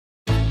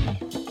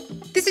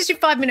This is your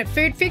 5-minute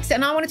food fix,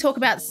 and I want to talk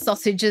about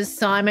sausages,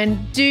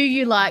 Simon. Do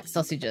you like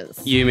sausages?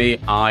 Yumi,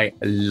 I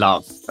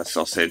love a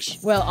sausage.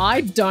 Well,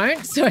 I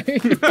don't, so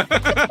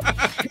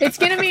it's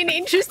going to be an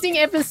interesting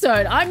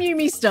episode. I'm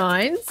Yumi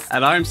Steins.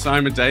 And I'm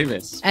Simon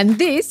Davis. And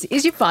this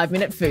is your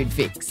 5-minute food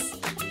fix.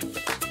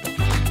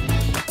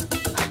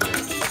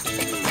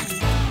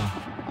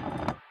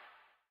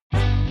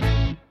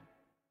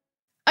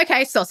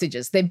 Okay,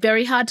 sausages. They're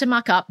very hard to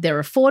muck up. They're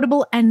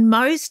affordable, and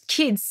most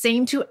kids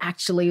seem to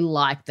actually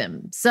like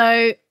them.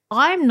 So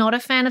I'm not a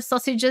fan of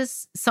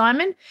sausages,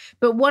 Simon,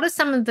 but what are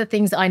some of the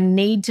things I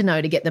need to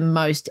know to get the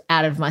most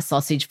out of my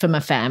sausage for my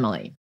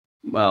family?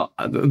 Well,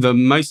 the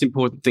most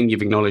important thing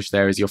you've acknowledged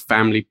there is your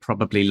family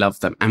probably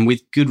love them, and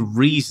with good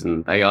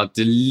reason. They are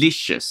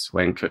delicious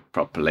when cooked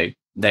properly.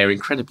 They're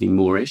incredibly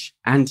Moorish,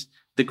 and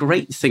the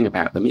great thing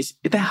about them is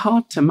they're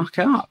hard to muck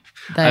up.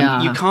 They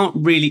are. You can't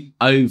really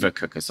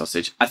overcook a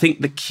sausage. I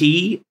think the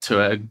key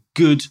to a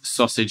good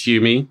sausage,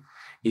 Yumi,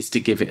 is to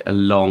give it a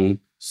long,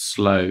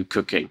 slow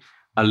cooking.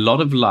 A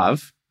lot of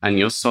love and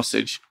your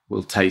sausage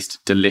will taste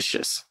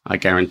delicious. I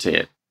guarantee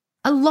it.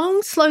 A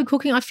long, slow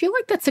cooking, I feel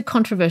like that's a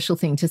controversial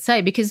thing to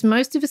say because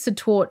most of us are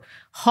taught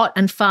hot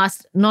and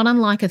fast, not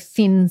unlike a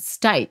thin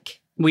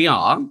steak. We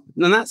are,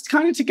 and that's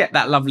kind of to get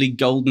that lovely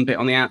golden bit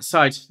on the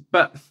outside.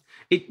 But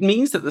it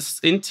means that the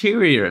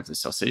interior of the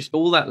sausage,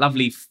 all that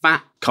lovely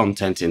fat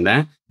content in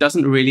there,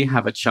 doesn't really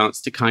have a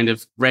chance to kind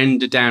of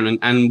render down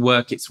and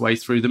work its way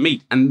through the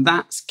meat. And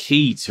that's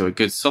key to a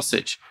good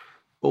sausage.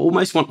 You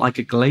almost want like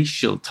a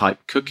glacial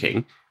type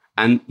cooking,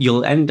 and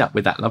you'll end up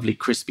with that lovely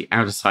crispy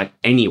outer side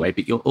anyway,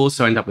 but you'll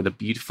also end up with a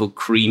beautiful,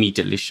 creamy,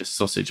 delicious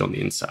sausage on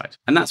the inside.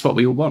 And that's what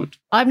we all want.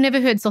 I've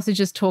never heard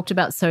sausages talked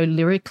about so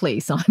lyrically,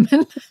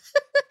 Simon.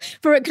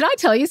 Can I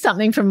tell you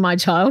something from my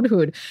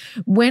childhood?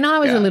 When I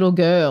was a little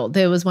girl,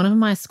 there was one of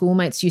my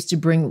schoolmates used to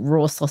bring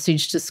raw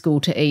sausage to school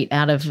to eat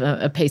out of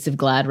a piece of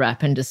Glad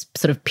wrap and just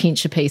sort of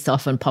pinch a piece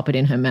off and pop it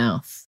in her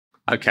mouth.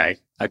 Okay.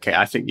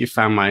 I think you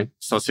found my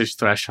sausage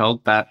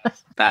threshold.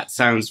 That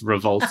sounds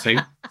revolting.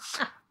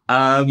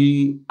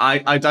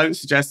 I don't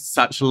suggest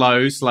such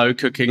slow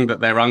cooking that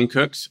they're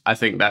uncooked. I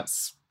think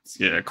that's,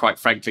 quite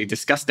frankly,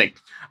 disgusting.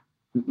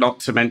 Not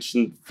to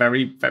mention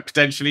very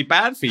potentially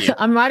bad for you.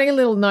 I'm writing a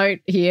little note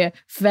here.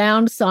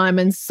 Found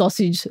Simon's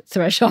sausage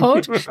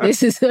threshold.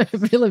 This is a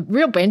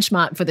real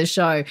benchmark for the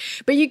show.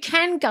 But you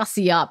can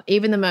gussy up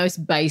even the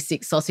most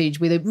basic sausage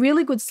with a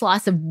really good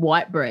slice of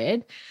white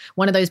bread,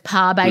 one of those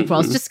par-baked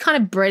rolls, just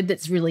kind of bread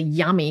that's really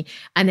yummy,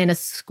 and then a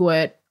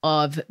squirt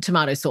of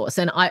tomato sauce.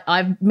 And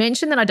I've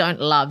mentioned that I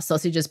don't love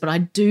sausages, but I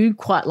do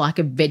quite like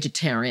a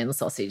vegetarian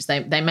sausage.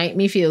 They make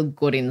me feel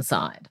good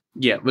inside.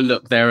 Yeah, well,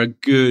 look, they're a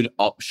good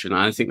option.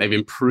 I think they've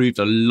improved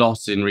a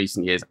lot in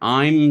recent years.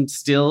 I'm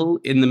still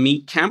in the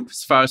meat camp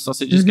as far as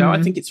sausages go.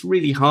 I think it's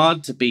really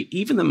hard to beat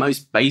even the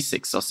most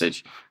basic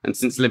sausage. And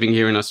since living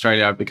here in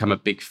Australia, I've become a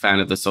big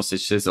fan of the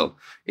sausage sizzle.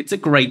 It's a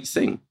great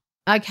thing.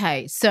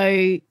 Okay,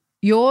 so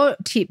your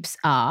tips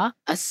are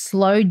a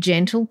slow,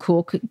 gentle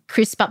cook,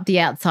 crisp up the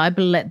outside,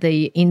 but let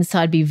the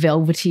inside be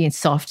velvety and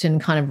soft and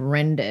kind of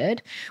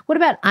rendered. What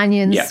about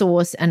onion,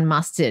 sauce and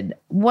mustard?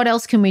 What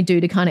else can we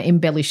do to kind of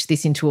embellish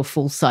this into a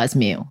full-size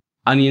meal?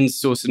 Onions,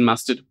 sauce and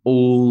mustard,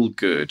 all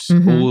good,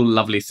 all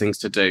lovely things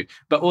to do.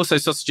 But also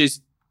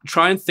sausages,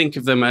 try and think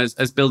of them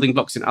as building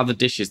blocks in other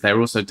dishes. They're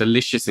also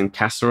delicious in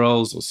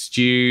casseroles or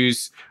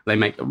stews. They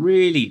make a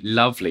really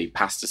lovely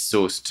pasta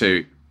sauce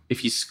too.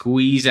 If you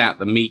squeeze out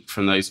the meat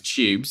from those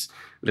tubes,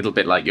 a little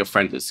bit like your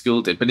friend at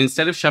school did, but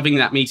instead of shoving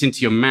that meat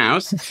into your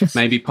mouth,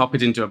 maybe pop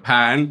it into a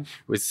pan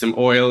with some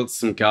oil,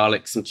 some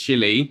garlic, some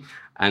chili,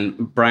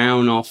 and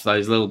brown off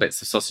those little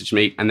bits of sausage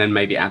meat, and then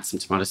maybe add some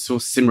tomato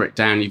sauce, simmer it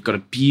down. You've got a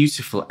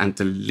beautiful and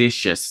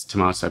delicious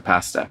tomato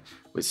pasta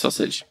with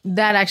sausage.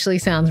 That actually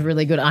sounds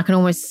really good. I can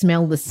almost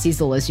smell the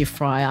sizzle as you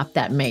fry up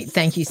that meat.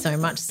 Thank you so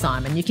much,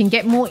 Simon. You can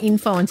get more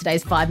info on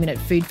today's 5-minute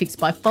food fix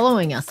by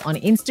following us on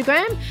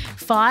Instagram,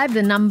 5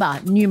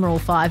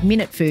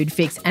 food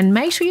fix. And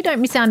make sure you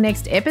don't miss our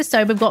next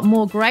episode. We've got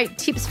more great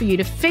tips for you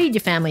to feed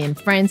your family and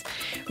friends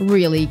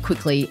really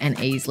quickly and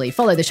easily.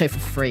 Follow the show for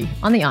free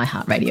on the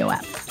iHeartRadio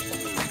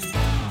app.